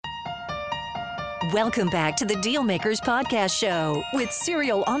Welcome back to the Dealmakers Podcast Show with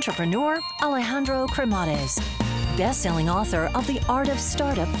serial entrepreneur Alejandro Cremades, best-selling author of The Art of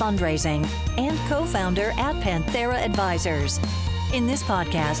Startup Fundraising and co-founder at Panthera Advisors. In this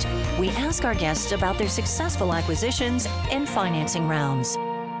podcast, we ask our guests about their successful acquisitions and financing rounds.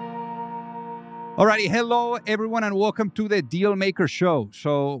 Alrighty, hello everyone, and welcome to the Dealmaker Show.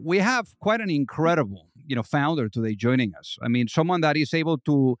 So we have quite an incredible, founder today joining us. I mean, someone that is able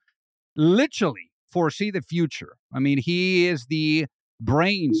to literally foresee the future. I mean, he is the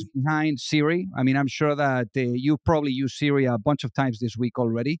brains behind Siri. I mean, I'm sure that you've probably used Siri a bunch of times this week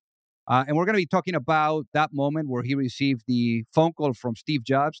already. And we're going to be talking about that moment where he received the phone call from Steve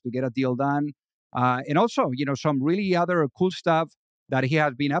Jobs to get a deal done. And also, some really other cool stuff that he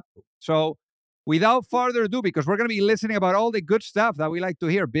has been up to. So without further ado, because we're going to be listening about all the good stuff that we like to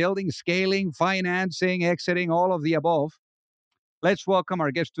hear, building, scaling, financing, exiting, all of the above. Let's welcome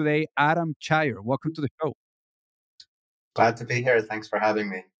our guest today, Adam Cheyer. Welcome to the show. Glad to be here. Thanks for having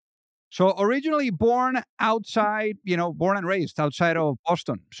me. So originally born outside, born and raised outside of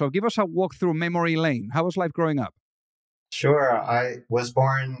Boston. So give us a walk through memory lane. How was life growing up? Sure. I was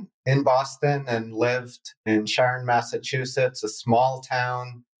born in Boston and lived in Sharon, Massachusetts, a small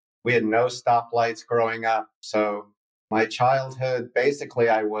town. We had no stoplights growing up. So my childhood, basically,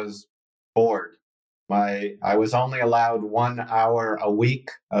 I was bored. I was only allowed 1 hour a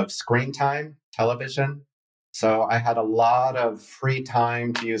week of screen time, television. So I had a lot of free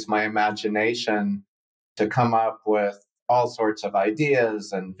time to use my imagination to come up with all sorts of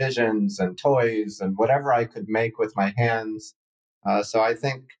ideas and visions and toys and whatever I could make with my hands. So I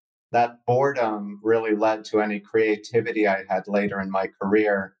think that boredom really led to any creativity I had later in my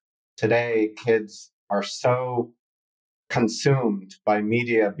career. Today, kids are so consumed by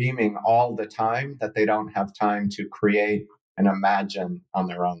media beaming all the time that they don't have time to create and imagine on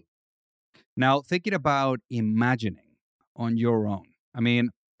their own. Now, thinking about imagining on your own, I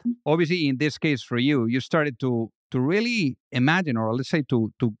mean, obviously in this case for you, you started to really imagine, or let's say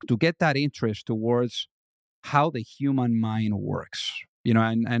to get that interest towards how the human mind works.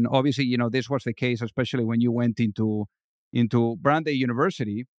 And obviously, this was the case, especially when you went into Brandeis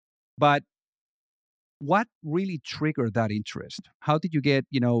University. But what really triggered that interest? How did you get,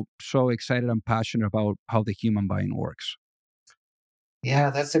 so excited and passionate about how the human mind works?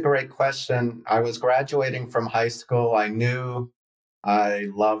 Yeah, that's a great question. I was graduating from high school. I knew I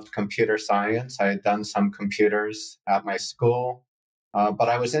loved computer science. I had done some computers at my school, but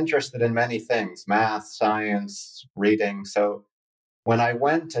I was interested in many things, math, science, reading. So when I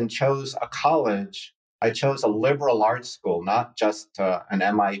went and chose a college, I chose a liberal arts school, not just an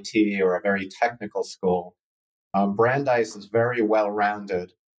MIT or a very technical school. Brandeis is very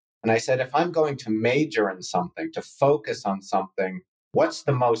well-rounded. And I said, if I'm going to major in something, to focus on something, what's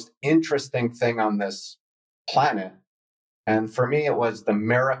the most interesting thing on this planet? And for me, it was the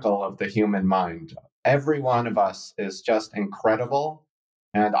miracle of the human mind. Every one of us is just incredible.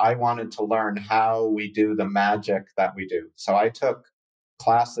 And I wanted to learn how we do the magic that we do. So I took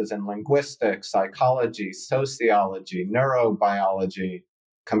classes in linguistics, psychology, sociology, neurobiology,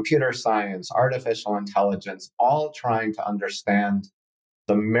 computer science, artificial intelligence, all trying to understand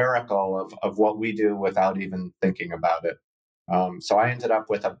the miracle of what we do without even thinking about it. So I ended up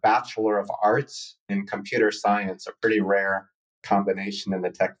with a Bachelor of Arts in computer science, a pretty rare combination in the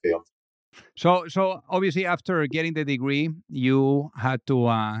tech field. So obviously after getting the degree, you had to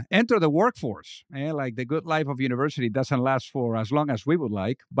enter the workforce. Like the good life of university doesn't last for as long as we would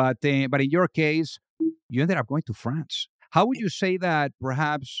like. But in your case, you ended up going to France. How would you say that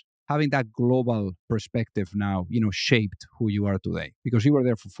perhaps having that global perspective now, shaped who you are today? Because you were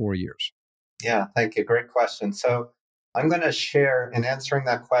there for 4 years. Yeah, thank you. Great question. So I'm going to share, in answering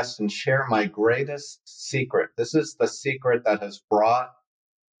that question, share my greatest secret. This is the secret that has brought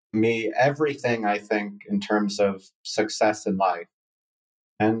me everything, I think, in terms of success in life.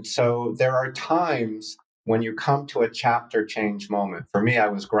 And so there are times when you come to a chapter change moment. For me, I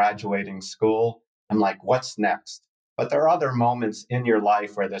was graduating school. I'm like, what's next? But there are other moments in your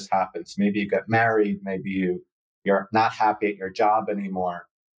life where this happens. Maybe you get married. Maybe you're not happy at your job anymore.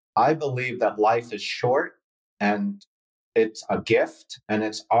 I believe that life is short and it's a gift, and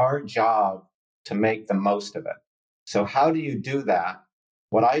it's our job to make the most of it. So how do you do that?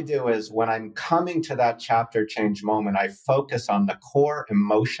 What I do is when I'm coming to that chapter change moment, I focus on the core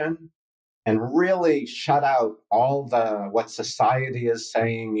emotion and really shut out all what society is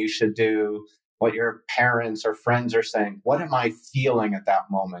saying you should do, what your parents or friends are saying. What am I feeling at that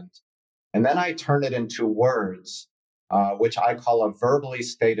moment? And then I turn it into words, which I call a verbally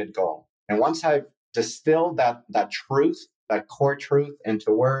stated goal. And once I've distilled that truth, that core truth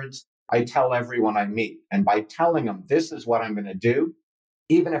into words, I tell everyone I meet. And by telling them this is what I'm going to do,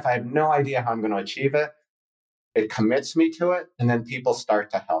 even if I have no idea how I'm going to achieve it, it commits me to it. And then people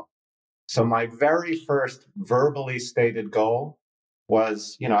start to help. So my very first verbally stated goal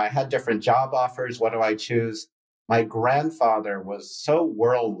was, I had different job offers. What do I choose? My grandfather was so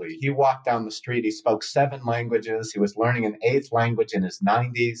worldly. He walked down the street. He spoke 7 languages. He was learning an 8th language in his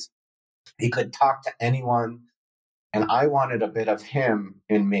 90s. He could talk to anyone. And I wanted a bit of him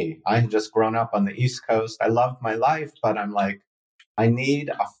in me. I had just grown up on the East Coast. I loved my life, but I'm like, I need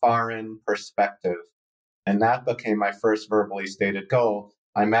a foreign perspective. And that became my first verbally stated goal.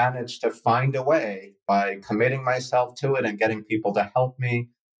 I managed to find a way by committing myself to it and getting people to help me.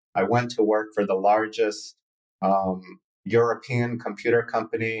 I went to work for the largest European computer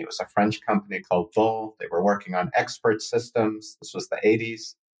company. It was a French company called Bull. They were working on expert systems. This was the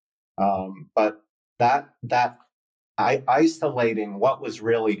 80s. But isolating what was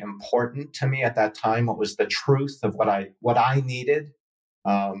really important to me at that time, what was the truth of what I needed.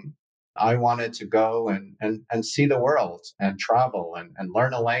 I wanted to go and see the world and travel and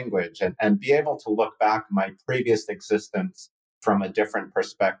learn a language and be able to look back my previous existence from a different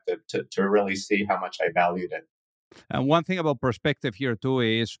perspective to really see how much I valued it. And one thing about perspective here too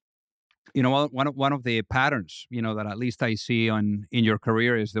is, one of the patterns, that at least I see in your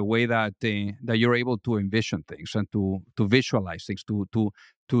career is the way that you're able to envision things and to visualize things,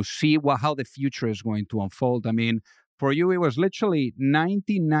 to see how the future is going to unfold. I mean, for you, it was literally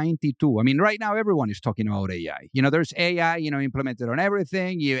 1992. I mean, right now everyone is talking about AI. There's AI, implemented on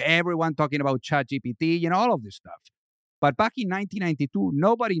everything. Everyone talking about ChatGPT, all of this stuff. But back in 1992,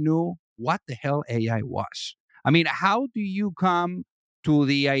 nobody knew what the hell AI was. I mean, how do you come to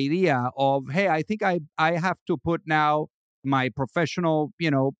the idea of, hey, I think I have to put now my professional,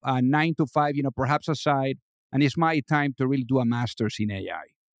 9 to 5, perhaps aside, and it's my time to really do a master's in AI?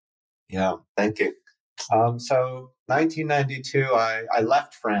 Yeah, thank you. So 1992, I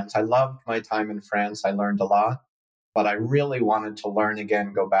left France. I loved my time in France. I learned a lot, but I really wanted to learn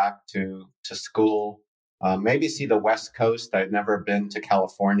again, go back to school, maybe see the West Coast. I'd never been to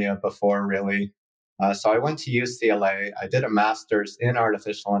California before, really. So I went to UCLA. I did a master's in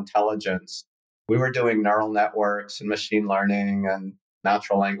artificial intelligence. We were doing neural networks and machine learning and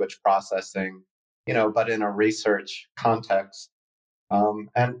natural language processing, but in a research context.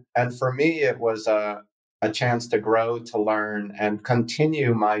 And for me, it was a chance to grow, to learn, and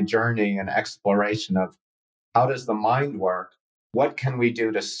continue my journey and exploration of how does the mind work? What can we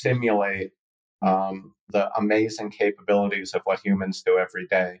do to simulate the amazing capabilities of what humans do every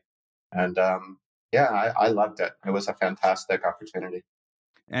day? And I loved it. It was a fantastic opportunity.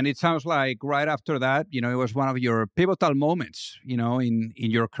 And it sounds like right after that, it was one of your pivotal moments, in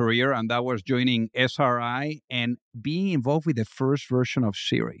your career, and that was joining SRI and being involved with the first version of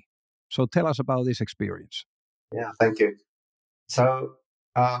Siri. So tell us about this experience. Yeah, thank you. So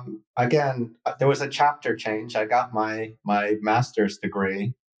again, there was a chapter change. I got my master's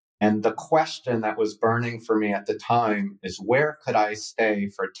degree, and the question that was burning for me at the time is, where could I stay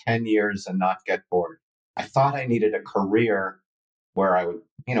for 10 years and not get bored? I thought I needed a career where I would,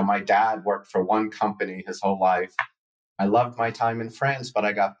 my dad worked for one company his whole life. I loved my time in France, but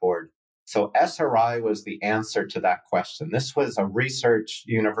I got bored. So SRI was the answer to that question. This was a research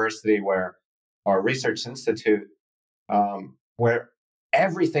university or a research institute where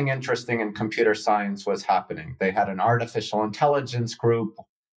everything interesting in computer science was happening. They had an artificial intelligence group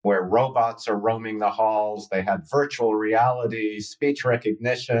where robots are roaming the halls. They had virtual reality, speech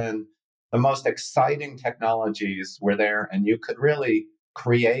recognition. The most exciting technologies were there, and you could really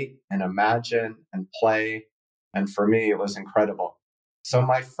create and imagine and play. And for me, it was incredible. So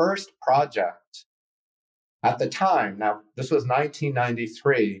my first project at the time, now this was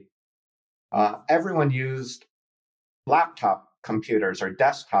 1993, everyone used laptop computers or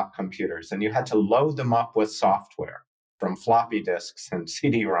desktop computers, and you had to load them up with software from floppy disks and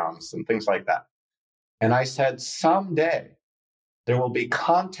CD-ROMs and things like that. And I said, someday there will be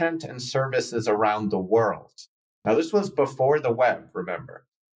content and services around the world. Now, this was before the web, remember?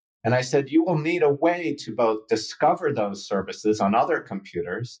 And I said, you will need a way to both discover those services on other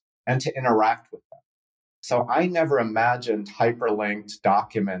computers and to interact with them. So I never imagined hyperlinked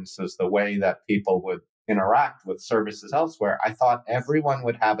documents as the way that people would interact with services elsewhere. I thought everyone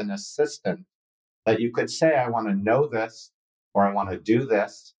would have an assistant that you could say, I want to know this, or I want to do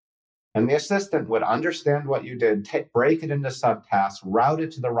this. And the assistant would understand what you did, break it into subtasks, route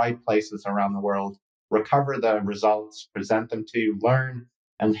it to the right places around the world, recover the results, present them to you, learn,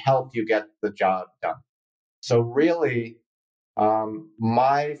 and help you get the job done. So really,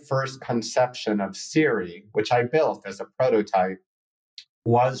 my first conception of Siri, which I built as a prototype,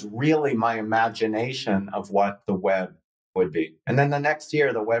 was really my imagination of what the web would be. And then the next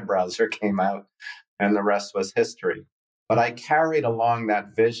year, the web browser came out and the rest was history. But I carried along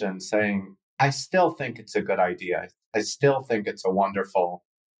that vision saying, I still think it's a good idea. I still think it's a wonderful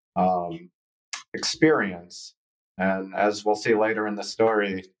um, experience. And as we'll see later in the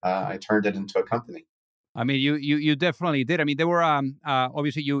story, I turned it into a company. I mean, you definitely did. I mean, there were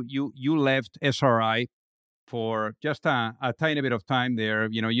obviously you left SRI for just a tiny bit of time there.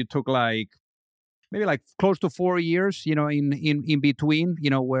 You took maybe close to 4 years, in between,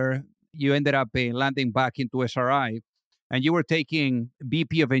 where you ended up landing back into SRI, and you were taking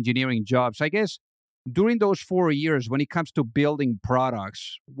VP of engineering jobs. I guess during those 4 years, when it comes to building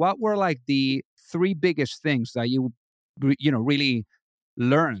products, what were the three biggest things that you really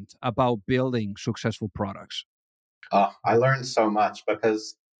learned about building successful products? I learned so much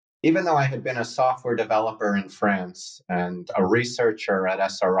because even though I had been a software developer in France and a researcher at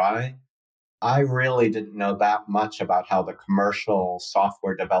SRI, I really didn't know that much about how the commercial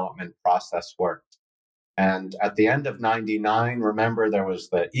software development process worked. And at the end of 99, remember, there was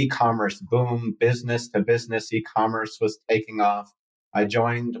the e-commerce boom, business to business e-commerce was taking off. I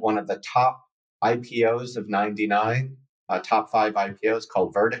joined one of the top IPOs of 99, top 5 IPOs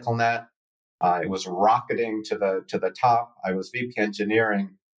called VerticalNet. It was rocketing to the top. I was VP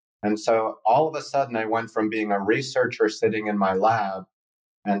engineering. And so all of a sudden I went from being a researcher sitting in my lab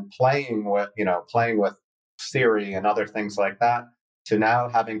and playing with Siri and other things like that, to now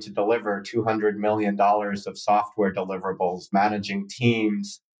having to deliver $200 million of software deliverables, managing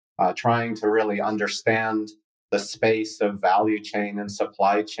teams, trying to really understand the space of value chain and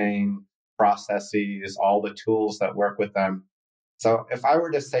supply chain processes, all the tools that work with them. So if I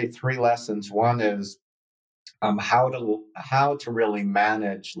were to say three lessons, one is how to really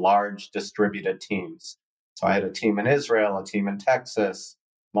manage large distributed teams. So I had a team in Israel, a team in Texas,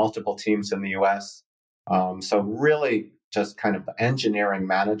 multiple teams in the US. So really just kind of the engineering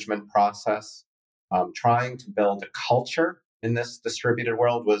management process, trying to build a culture in this distributed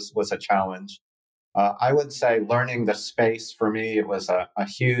world was a challenge. I would say learning the space for me, it was a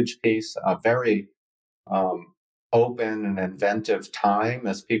huge piece, a very open and inventive time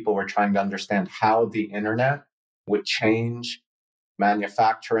as people were trying to understand how the internet would change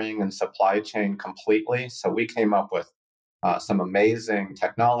manufacturing and supply chain completely. So we came up with some amazing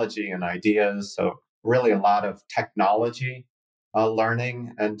technology and ideas. So really a lot of technology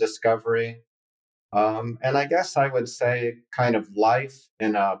learning and discovery. And I guess I would say kind of life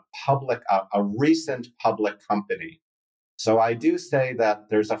in a recent public company. So I do say that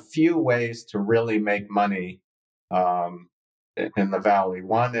there's a few ways to really make money in the Valley.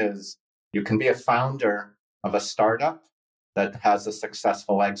 One is you can be a founder of a startup that has a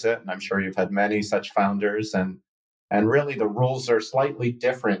successful exit. And I'm sure you've had many such founders. And really the rules are slightly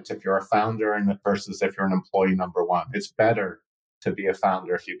different if you're a founder versus if you're an employee number one. It's better to be a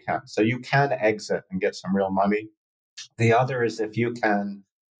founder if you can. So you can exit and get some real money. The other is if you can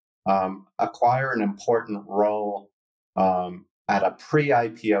acquire an important role at a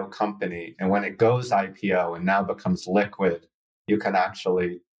pre-IPO company. And when it goes IPO and now becomes liquid, you can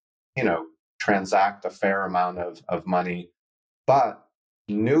actually, transact a fair amount of money. But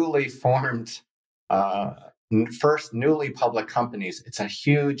newly formed, first newly public companies, it's a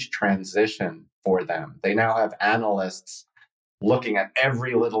huge transition for them. They now have analysts looking at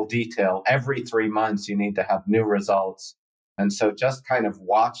every little detail. Every 3 months, you need to have new results. And so just kind of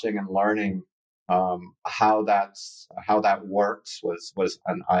watching and learning how that works was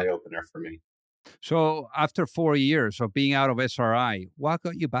an eye-opener for me. So after 4 years of being out of SRI, what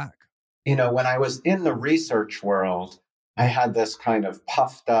got you back? When I was in the research world, I had this kind of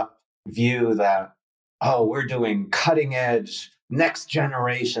puffed up view that, we're doing cutting edge, next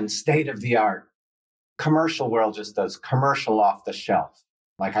generation, state of the art. Commercial world just does commercial off the shelf.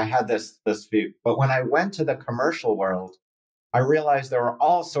 Like I had this view. But when I went to the commercial world, I realized there were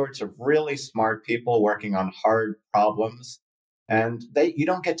all sorts of really smart people working on hard problems. And you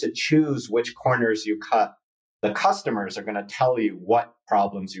don't get to choose which corners you cut. The customers are going to tell you what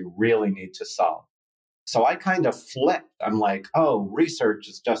problems you really need to solve. So I kind of flipped. I'm like, research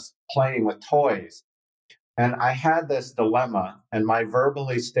is just playing with toys. And I had this dilemma, and my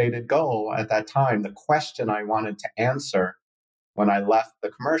verbally stated goal at that time, the question I wanted to answer when I left the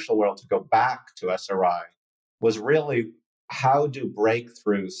commercial world to go back to SRI was really, how do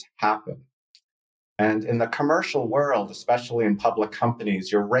breakthroughs happen? And in the commercial world, especially in public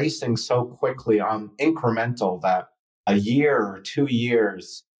companies, you're racing so quickly on incremental that a year or 2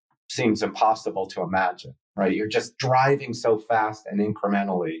 years seems impossible to imagine, right? You're just driving so fast and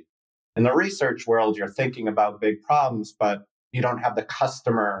incrementally. In the research world, you're thinking about big problems, but you don't have the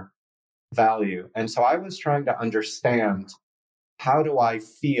customer value. And so I was trying to understand, how do I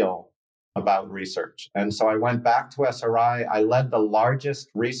feel about research? And so I went back to SRI. I led the largest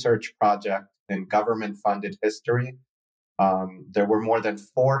research project in government-funded history. There were more than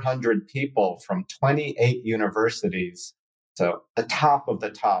 400 people from 28 universities, so the top of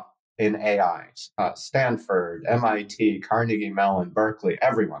the top in AI, Stanford, MIT, Carnegie Mellon, Berkeley,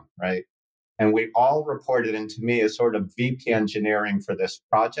 everyone, right? And we all reported into me as sort of VP engineering for this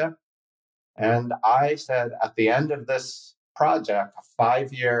project. And I said, at the end of this project, a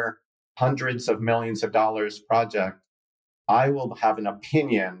 5-year, hundreds of millions of dollars project, I will have an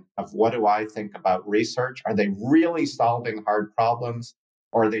opinion of what do I think about research. Are they really solving hard problems,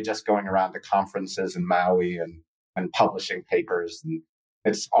 or are they just going around to conferences in Maui and publishing papers? And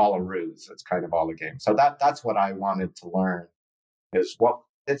it's all a ruse. It's kind of all a game. So that's what I wanted to learn, is what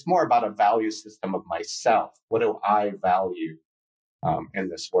it's more about a value system of myself. What do I value in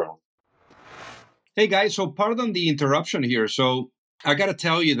this world? Hey guys, so pardon the interruption here. So I got to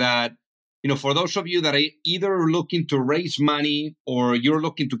tell you that, for those of you that are either looking to raise money or you're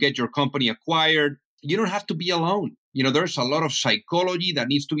looking to get your company acquired, you don't have to be alone. There's a lot of psychology that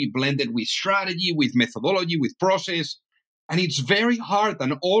needs to be blended with strategy, with methodology, with process. And it's very hard.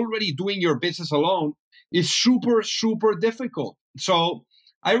 And already doing your business alone is super, super difficult. So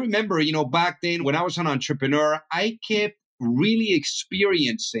I remember, back then when I was an entrepreneur, I kept really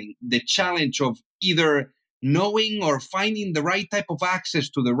experiencing the challenge of either knowing or finding the right type of access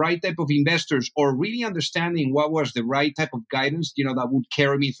to the right type of investors, or really understanding what was the right type of guidance, that would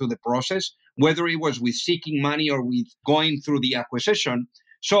carry me through the process, whether it was with seeking money or with going through the acquisition.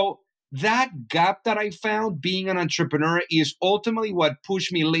 So that gap that I found being an entrepreneur is ultimately what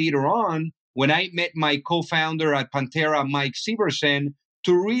pushed me later on when I met my co-founder at Pantera, Mike Severson,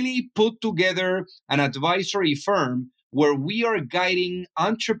 to really put together an advisory firm where we are guiding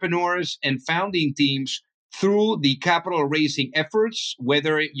entrepreneurs and founding teams through the capital raising efforts,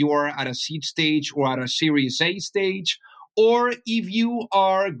 whether you are at a seed stage or at a Series A stage, or if you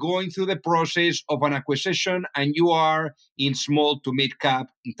are going through the process of an acquisition and you are in small to mid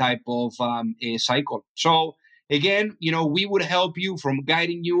cap type of cycle. So again, we would help you from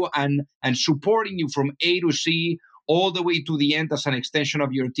guiding you and supporting you from A to C all the way to the end as an extension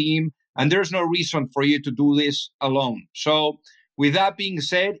of your team. And there's no reason for you to do this alone. So with that being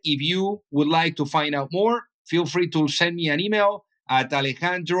said, if you would like to find out more, feel free to send me an email at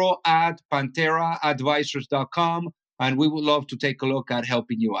alejandro@panteraadvisors.com, and we would love to take a look at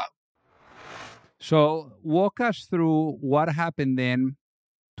helping you out. So walk us through what happened then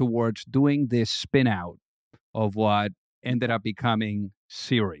towards doing this spin out of what ended up becoming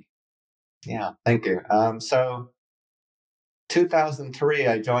Siri. Yeah, thank you. So 2003,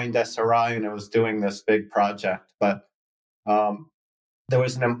 I joined SRI and I was doing this big project, but there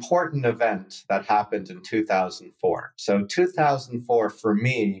was an important event that happened in 2004. So 2004 for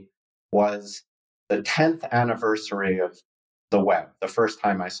me was the 10th anniversary of the web, the first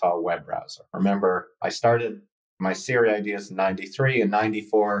time I saw a web browser. Remember, I started my Siri ideas in 93. In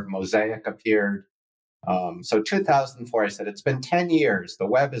 94, Mosaic appeared. So 2004, I said, it's been 10 years. The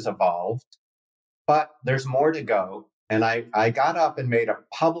web has evolved, but there's more to go. And I got up and made a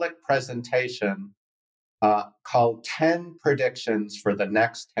public presentation called 10 Predictions for the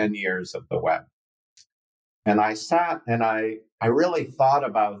Next 10 Years of the Web. And I sat and I really thought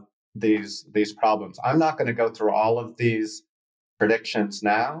about these problems. I'm not going to go through all of these predictions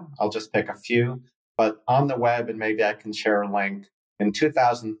now. I'll just pick a few. But on the web, and maybe I can share a link, in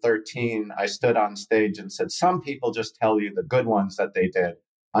 2013, I stood on stage and said, some people just tell you the good ones that they did.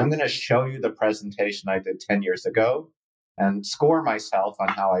 I'm going to show you the presentation I did 10 years ago and score myself on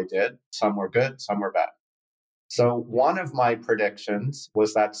how I did. Some were good, some were bad. So one of my predictions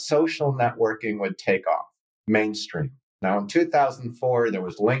was that social networking would take off, mainstream. Now, in 2004, there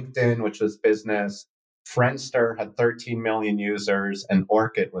was LinkedIn, which was business. Friendster had 13 million users, and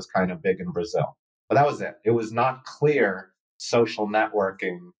Orkut was kind of big in Brazil. But that was it. It was not clear social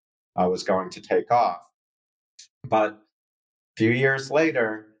networking was going to take off. But a few years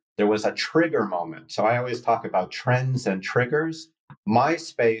later, there was a trigger moment. So I always talk about trends and triggers.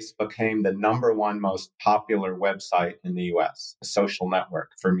 MySpace became the #1 most popular website in the US, a social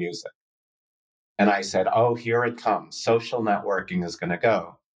network for music. And I said, oh, here it comes. Social networking is going to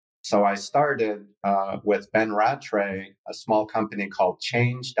go. So I started with Ben Rattray, a small company called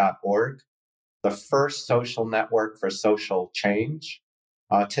change.org, the first social network for social change.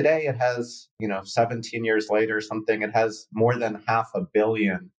 Today it has, 17 years later, something, it has more than 500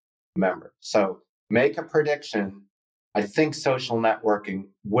 million members. So make a prediction. I think social networking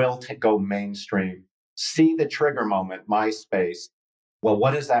will go mainstream see the trigger moment, MySpace. Well,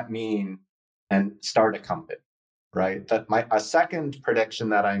 what does that mean? And start a company, right? A second prediction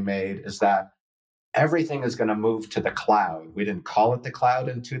that I made is that everything is going to move to the cloud. We didn't call it the cloud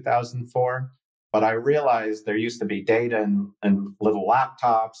in 2004, but I realized there used to be data in little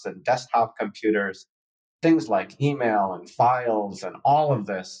laptops and desktop computers, things like email and files and all of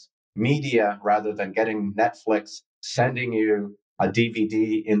this media, rather than getting Netflix sending you a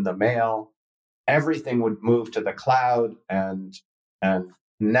DVD in the mail. Everything would move to the cloud, and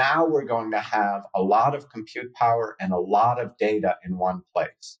now we're going to have a lot of compute power and a lot of data in one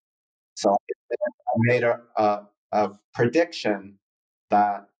place. So I made a prediction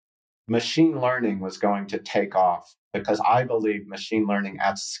that machine learning was going to take off, because I believe machine learning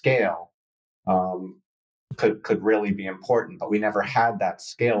at scale could really be important, but we never had that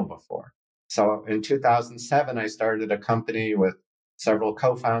scale before. So in 2007, I started a company with several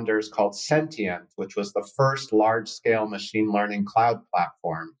co-founders called Sentient, which was the first large-scale machine learning cloud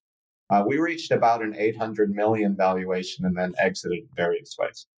platform. We reached about an 800 million valuation and then exited various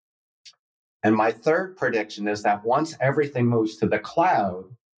ways. And my third prediction is that once everything moves to the cloud,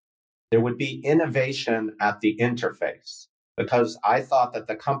 there would be innovation at the interface, because I thought that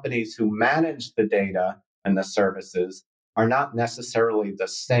the companies who manage the data and the services are not necessarily the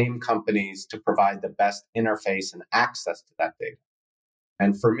same companies to provide the best interface and access to that data.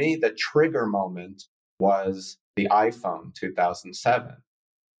 And for me, the trigger moment was the iPhone 2007.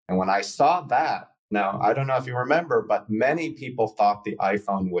 And when I saw that, now, I don't know if you remember, but many people thought the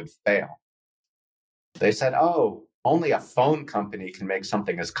iPhone would fail. They said, oh, only a phone company can make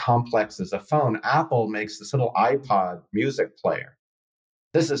something as complex as a phone. Apple makes this little iPod music player.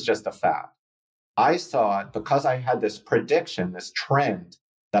 This is just a fad. I saw it because I had this prediction, this trend,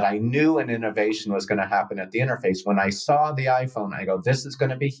 that I knew an innovation was going to happen at the interface. When I saw the iPhone, I go, this is going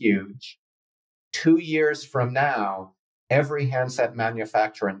to be huge. 2 years from now, every handset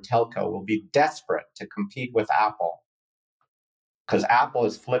manufacturer and telco will be desperate to compete with Apple, because Apple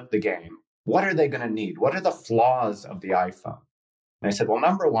has flipped the game. What are they going to need? What are the flaws of the iPhone? And I said, well,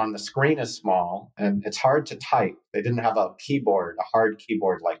 number one, the screen is small and it's hard to type. They didn't have a keyboard, a hard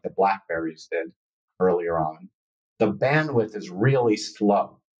keyboard like the BlackBerries did earlier on. The bandwidth is really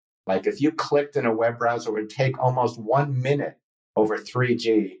slow. Like if you clicked in a web browser, it would take almost 1 minute over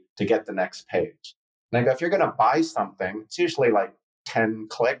 3G to get the next page. And I go, if you're going to buy something, it's usually like 10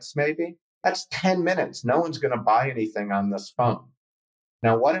 clicks maybe. That's 10 minutes. No one's going to buy anything on this phone.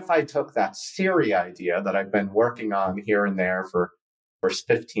 Now, what if I took that Siri idea that I've been working on here and there for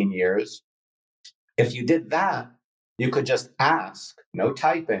 15 years? If you did that, you could just ask, no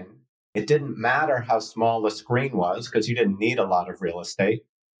typing. It didn't matter how small the screen was, because you didn't need a lot of real estate.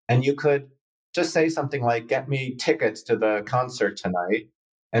 And you could just say something like, get me tickets to the concert tonight.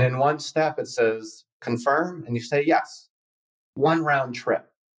 And in one step, it says, confirm. And you say, yes, one round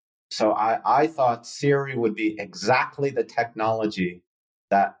trip. So I thought Siri would be exactly the technology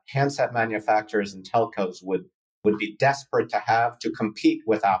that handset manufacturers and telcos would be desperate to have to compete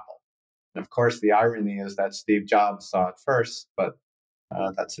with Apple. And of course, the irony is that Steve Jobs saw it first, but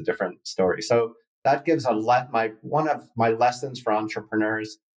that's a different story. So that gives one of my lessons for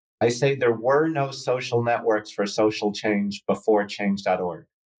entrepreneurs. I say there were no social networks for social change before change.org,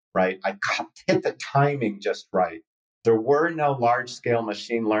 right? I hit the timing just right. There were no large-scale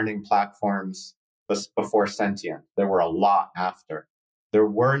machine learning platforms before Sentient. There were a lot after. There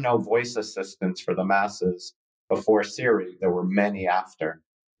were no voice assistants for the masses before Siri. There were many after.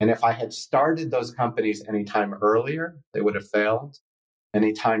 And if I had started those companies anytime earlier, they would have failed.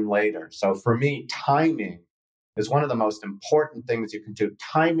 Anytime later. So for me, timing is one of the most important things you can do.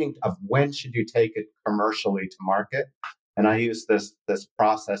 Timing of when should you take it commercially to market. And I use this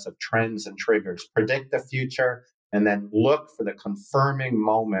process of trends and triggers, predict the future, and then look for the confirming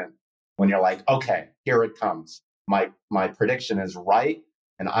moment when you're like, okay, here it comes. My prediction is right,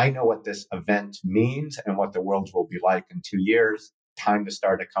 and I know what this event means and what the world will be like in 2 years. Time to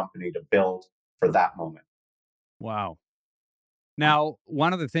start a company to build for that moment. Wow. Now,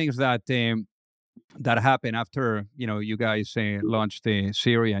 one of the things that happened after you guys launched the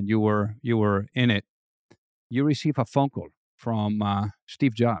Siri and you were in it, you received a phone call from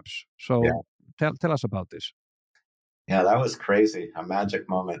Steve Jobs. So tell us about this. Yeah, that was crazy. A magic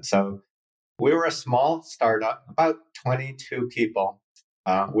moment. So we were a small startup, about 22 people.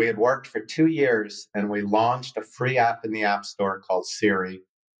 We had worked for 2 years and we launched a free app in the App Store called Siri.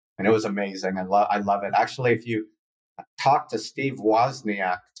 And it was amazing. I love it. Actually, if you talk to Steve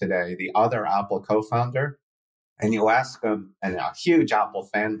Wozniak today, the other Apple co-founder, and you ask him, and a huge Apple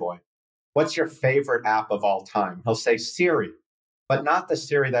fanboy, what's your favorite app of all time? He'll say Siri, but not the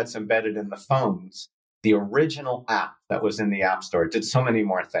Siri that's embedded in the phones, the original app that was in the App Store. It did so many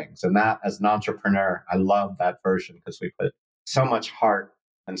more things. And that, as an entrepreneur, I love that version because we put so much heart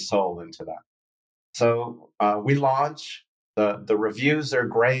and soul into that. So we launch. The reviews are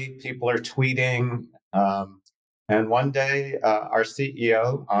great. People are tweeting. And one day, our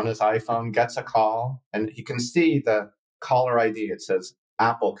CEO on his iPhone gets a call, and he can see the caller ID. It says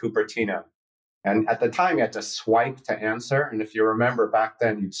Apple Cupertino. And at the time, you had to swipe to answer. And if you remember back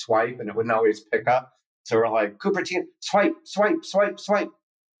then, you'd swipe and it wouldn't always pick up. So we're like, Cupertino, swipe, swipe, swipe, swipe.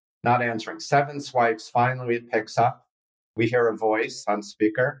 Not answering. 7 swipes. Finally, it picks up. We hear a voice on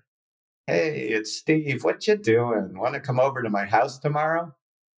speaker. Hey, it's Steve. What you doing? Want to come over to my house tomorrow?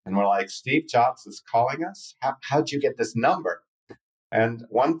 And we're like, Steve Jobs is calling us? How'd you get this number? And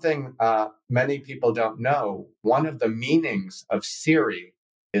one thing many people don't know, one of the meanings of Siri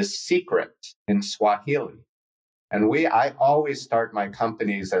is secret in Swahili. And I always start my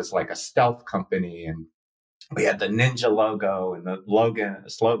companies as like a stealth company. And we had the ninja logo and the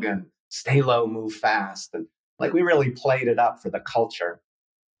slogan, stay low, move fast. And like we really played it up for the culture.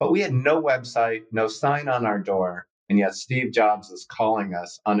 But we had no website, no sign on our door. And yet Steve Jobs is calling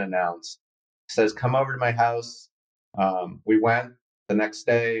us unannounced. Says, come over to my house. We went the next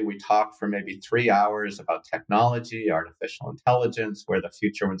day. We talked for maybe 3 hours about technology, artificial intelligence, where the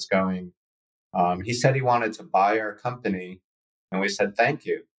future was going. He said he wanted to buy our company. And we said, thank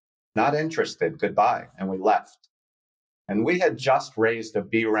you. Not interested. Goodbye. And we left. And we had just raised a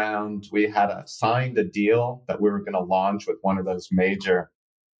B round. We had signed a deal that we were going to launch with one of those major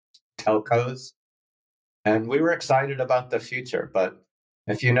telcos. And we were excited about the future. But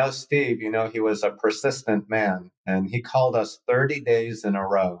if you know Steve, you know he was a persistent man. And he called us 30 days in a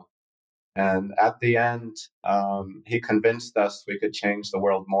row. And at the end, he convinced us we could change the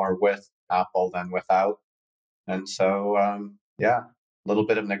world more with Apple than without. And so, a little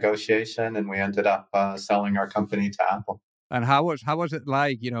bit of negotiation, and we ended up selling our company to Apple. And how was it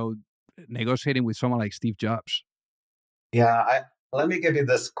like, negotiating with someone like Steve Jobs? Yeah, let me give you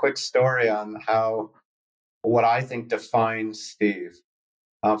this quick story on what I think defines Steve.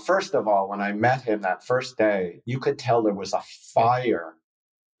 First of all, when I met him that first day, you could tell there was a fire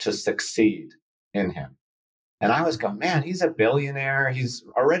to succeed in him. And I was going, man, he's a billionaire. He's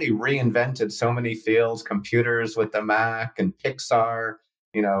already reinvented so many fields, computers with the Mac and Pixar,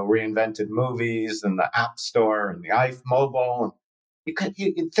 reinvented movies and the App Store and the iMobile.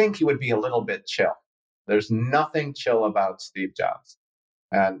 You'd think he would be a little bit chill. There's nothing chill about Steve Jobs.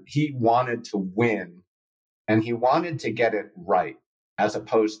 And he wanted to win, and he wanted to get it right as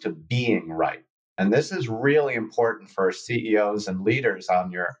opposed to being right. And this is really important for CEOs and leaders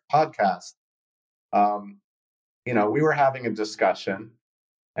on your podcast. We were having a discussion,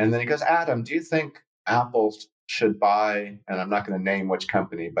 and then he goes, Adam, do you think Apple should buy, and I'm not going to name which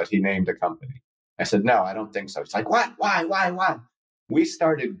company, but he named a company. I said, no, I don't think so. He's like, what? Why? We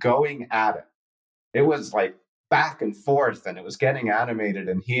started going at it. It was like back and forth, and it was getting animated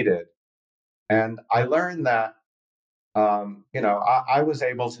and heated. And I learned that, I was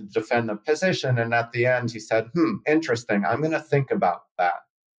able to defend the position. And at the end, he said, interesting. I'm going to think about that.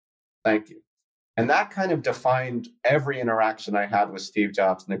 Thank you. And that kind of defined every interaction I had with Steve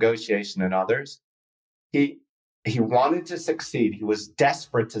Jobs, negotiation and others. He wanted to succeed. He was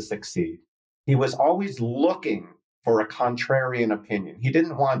desperate to succeed. He was always looking for a contrarian opinion. He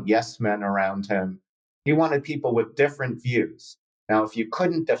didn't want yes men around him. He wanted people with different views. Now, if you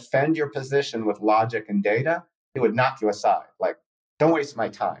couldn't defend your position with logic and data, he would knock you aside. Like, don't waste my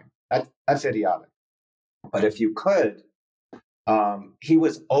time. That's idiotic. But if you could, he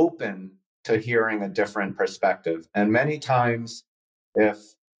was open to hearing a different perspective. And many times, if,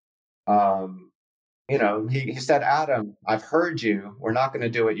 he said, Adam, I've heard you. We're not going to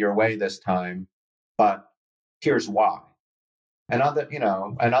do it your way this time, but here's why. And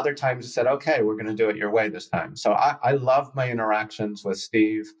other times he said, okay, we're going to do it your way this time. So I love my interactions with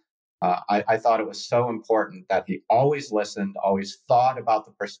Steve. I thought it was so important that he always listened, always thought about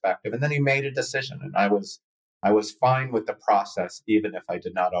the perspective, and then he made a decision. And I was fine with the process, even if I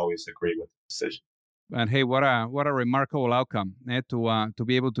did not always agree with the decision. And hey, what a remarkable outcome to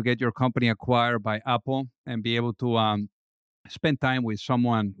be able to get your company acquired by Apple and be able to spend time with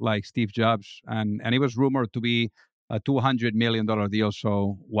someone like Steve Jobs. And it was rumored to be a $200 million deal.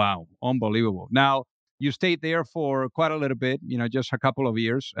 So, wow, unbelievable. Now, you stayed there for quite a little bit, just a couple of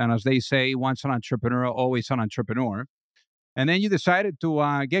years. And as they say, once an entrepreneur, always an entrepreneur. And then you decided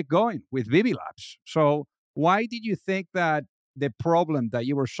to get going with BB Labs. So why did you think that the problem that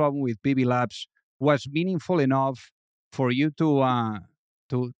you were solving with BB Labs was meaningful enough for you to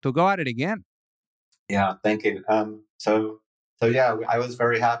go at it again? Yeah, thank you. So So yeah, I was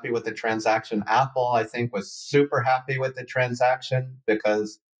very happy with the transaction. Apple, I think, was super happy with the transaction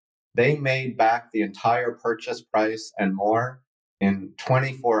because they made back the entire purchase price and more in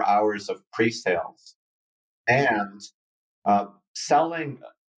 24 hours of pre-sales. And selling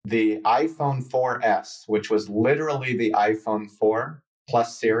the iPhone 4S, which was literally the iPhone 4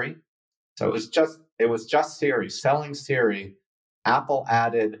 plus Siri. So it was just Siri. Selling Siri, Apple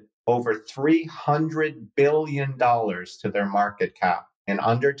added over $300 billion to their market cap in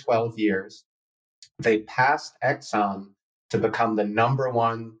under 12 years. They passed Exxon to become the number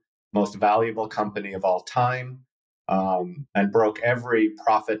one most valuable company of all time, and broke every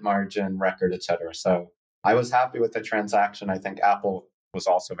profit margin record, et cetera. So I was happy with the transaction. I think Apple was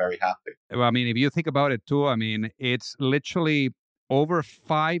also very happy. Well, I mean, if you think about it too, I mean, it's literally over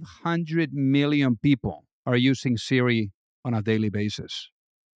 500 million people are using Siri on a daily basis.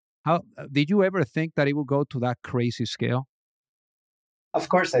 How did you ever think that it would go to that crazy scale? Of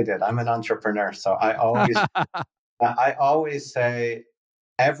course I did. I'm an entrepreneur. So I always say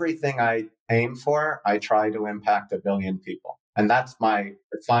everything I aim for, I try to impact 1 billion people. And that's my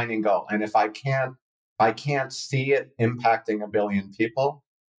defining goal. And if I can't see it impacting 1 billion people,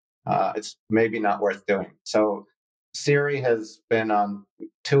 it's maybe not worth doing. So Siri has been on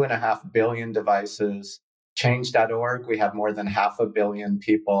 2.5 billion devices. Change.org, we have more than 500 million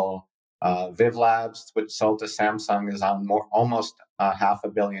people. Viv Labs, which sold to Samsung, is on almost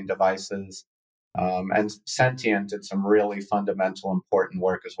 500 million devices. And Sentient did some really fundamental, important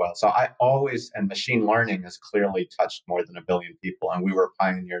work as well. So and machine learning has clearly touched more than 1 billion people, and we were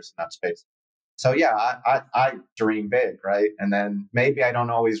pioneers in that space. So yeah, I dream big, right? And then maybe I don't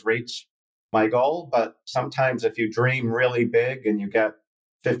always reach my goal, but sometimes if you dream really big and you get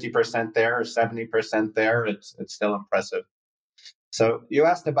 50% there or 70% there, it's still impressive. So you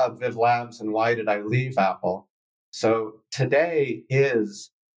asked about Viv Labs and why did I leave Apple? So today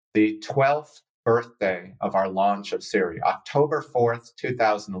is the 12th birthday of our launch of Siri. October 4th,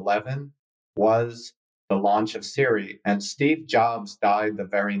 2011 was the launch of Siri, and Steve Jobs died the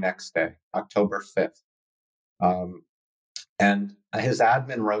very next day, October 5th. And his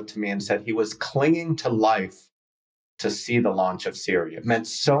admin wrote to me and said he was clinging to life to see the launch of Siri. It meant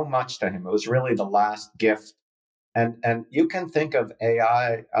so much to him. It was really the last gift. And you can think of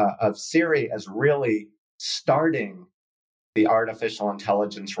of Siri as really starting the artificial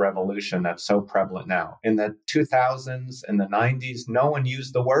intelligence revolution that's so prevalent now. In the 2000s, in the 90s, no one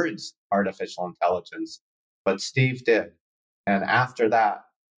used the words artificial intelligence, but Steve did. And after that,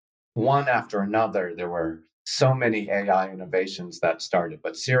 one after another, there were so many AI innovations that started,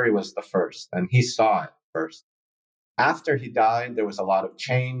 but Siri was the first, and he saw it first. After he died, there was a lot of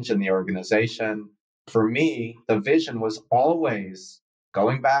change in the organization. For me, the vision was always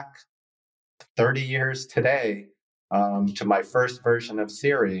going back 30 years today, to my first version of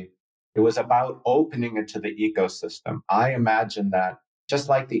Siri. It was about opening it to the ecosystem. I imagined that just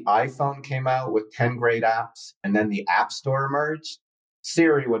like the iPhone came out with 10 great apps and then the App Store emerged,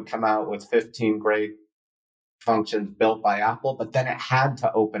 Siri would come out with 15 great functions built by Apple, but then it had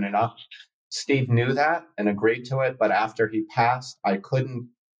to open it up. Steve knew that and agreed to it, but after he passed, I couldn't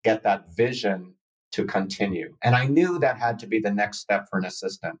get that vision to continue. And I knew that had to be the next step for an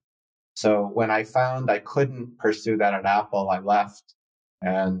assistant. So when I found I couldn't pursue that at Apple, I left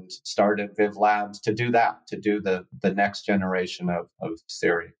and started Viv Labs to do that, to do the next generation of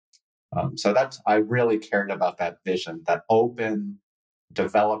Siri. So I really cared about that vision, that open,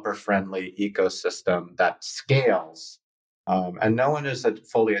 developer-friendly ecosystem that scales. And no one has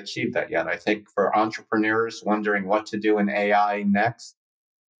fully achieved that yet. I think for entrepreneurs wondering what to do in AI next,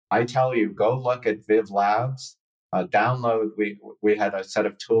 I tell you, go look at Viv Labs. Download, we had a set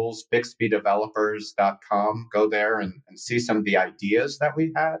of tools, bixbydevelopers.com. Go there and see some of the ideas that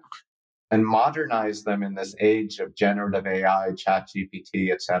we had and modernize them in this age of generative AI,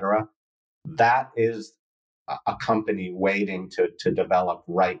 ChatGPT, et cetera. That is a company waiting to develop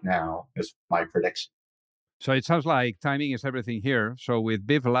right now, is my prediction. So it sounds like timing is everything here. So with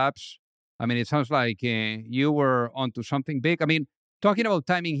Viv Labs, I mean, it sounds like you were onto something big. I mean, talking about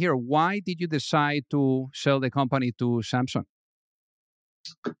timing here, why did you decide to sell the company to Samsung?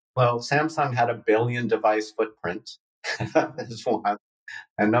 Well, Samsung had a 1 billion device footprint, is one.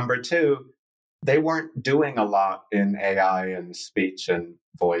 And number two, they weren't doing a lot in AI and speech and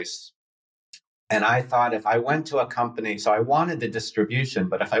voice. And I thought if I went to a company, so I wanted the distribution,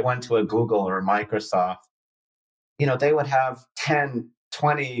 but if I went to a Google or a Microsoft, they would have 10,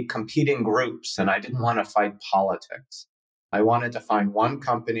 20 competing groups, and I didn't want to fight politics. I wanted to find one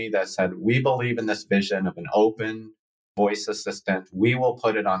company that said, we believe in this vision of an open voice assistant. We will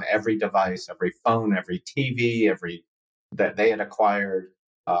put it on every device, every phone, every TV, every that they had acquired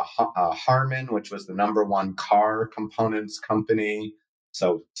Harman, which was the #1 car components company.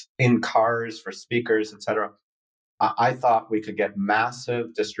 So in cars for speakers, etc. I thought we could get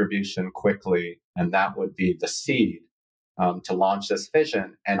massive distribution quickly, and that would be the seed to launch this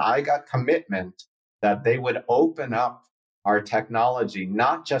vision. And I got commitment that they would open up our technology,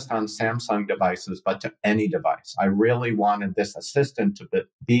 not just on Samsung devices, but to any device. I really wanted this assistant to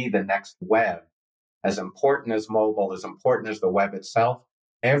be the next web. As important as mobile, as important as the web itself,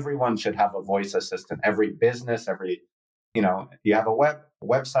 everyone should have a voice assistant. Every business, you have a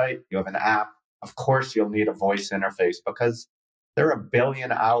website, you have an app. Of course, you'll need a voice interface because there are 1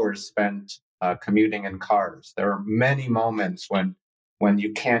 billion hours spent commuting in cars. There are many moments when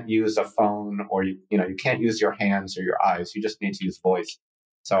you can't use a phone or you can't use your hands or your eyes. You just need to use voice.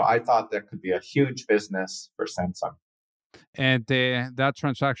 So I thought there could be a huge business for Samsung. And that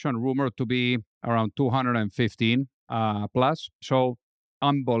transaction rumored to be around 215 plus. So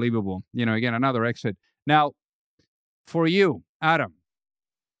unbelievable. Again, another exit. Now, for you, Adam,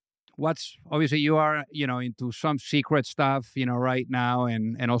 obviously you are, into some secret stuff, right now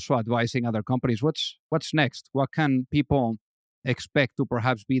and also advising other companies. What's next? What can people expect to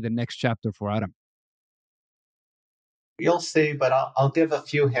perhaps be the next chapter for Adam? You'll see, but I'll give a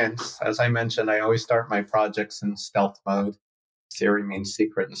few hints. As I mentioned, I always start my projects in stealth mode. Siri means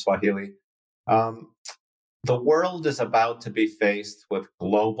secret in Swahili. The world is about to be faced with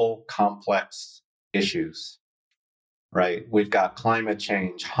global complex issues, right? We've got climate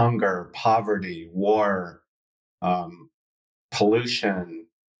change, hunger, poverty, war, pollution,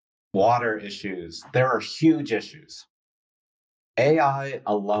 water issues. There are huge issues. AI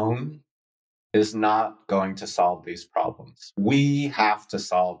alone is not going to solve these problems. We have to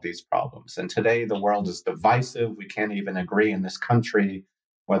solve these problems. And today the world is divisive. We can't even agree in this country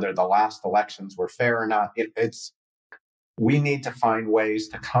whether the last elections were fair or not. We need to find ways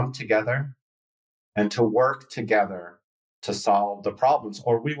to come together and to work together to solve the problems,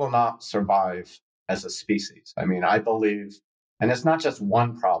 or we will not survive as a species. I mean, I believe, and it's not just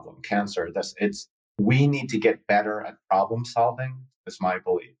one problem, cancer, we need to get better at problem solving, is my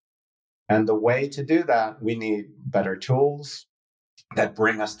belief. And the way to do that, we need better tools that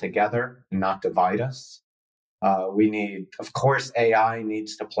bring us together and not divide us. Of course, AI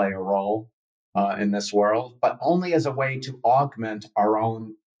needs to play a role in this world, but only as a way to augment our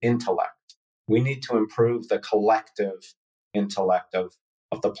own intellect. We need to improve the collective intellect of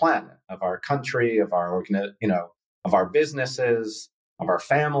the planet, of our country, of our businesses, of our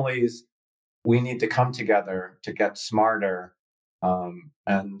families. We need to come together to get smarter,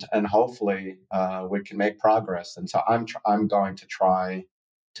 and hopefully we can make progress. And so I'm going to try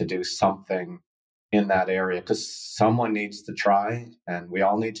to do something in that area because someone needs to try, and we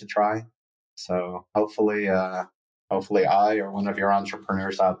all need to try. So hopefully I or one of your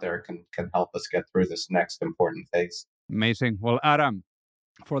entrepreneurs out there can help us get through this next important phase. Amazing. Well, Adam,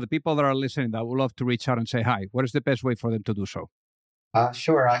 for the people that are listening that would love to reach out and say hi, what is the best way for them to do so?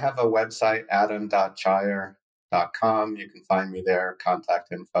 Sure. I have a website, adam.cheyer.com. You can find me there,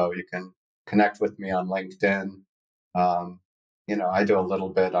 contact info. You can connect with me on LinkedIn. I do a little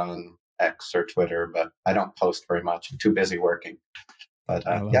bit on X or Twitter, but I don't post very much. I'm too busy working. But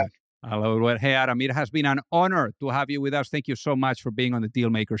yeah. I love it. Well, hey, Adam, it has been an honor to have you with us. Thank you so much for being on the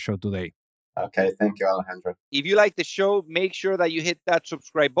Dealmaker Show today. Okay. Thank you, Alejandro. If you like the show, make sure that you hit that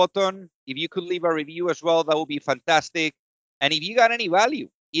subscribe button. If you could leave a review as well, that would be fantastic. And if you got any value,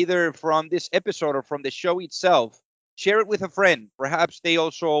 either from this episode or from the show itself, share it with a friend. Perhaps they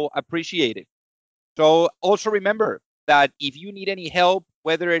also appreciate it. So also remember that if you need any help,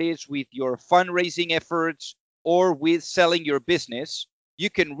 whether it is with your fundraising efforts or with selling your business, you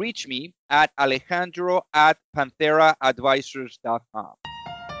can reach me at alejandro@pantheraadvisors.com.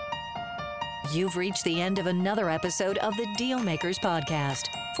 You've reached the end of another episode of the Dealmakers Podcast.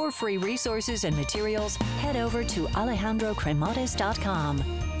 For free resources and materials, head over to alejandrocremades.com.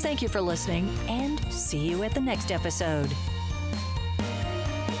 Thank you for listening, and see you at the next episode.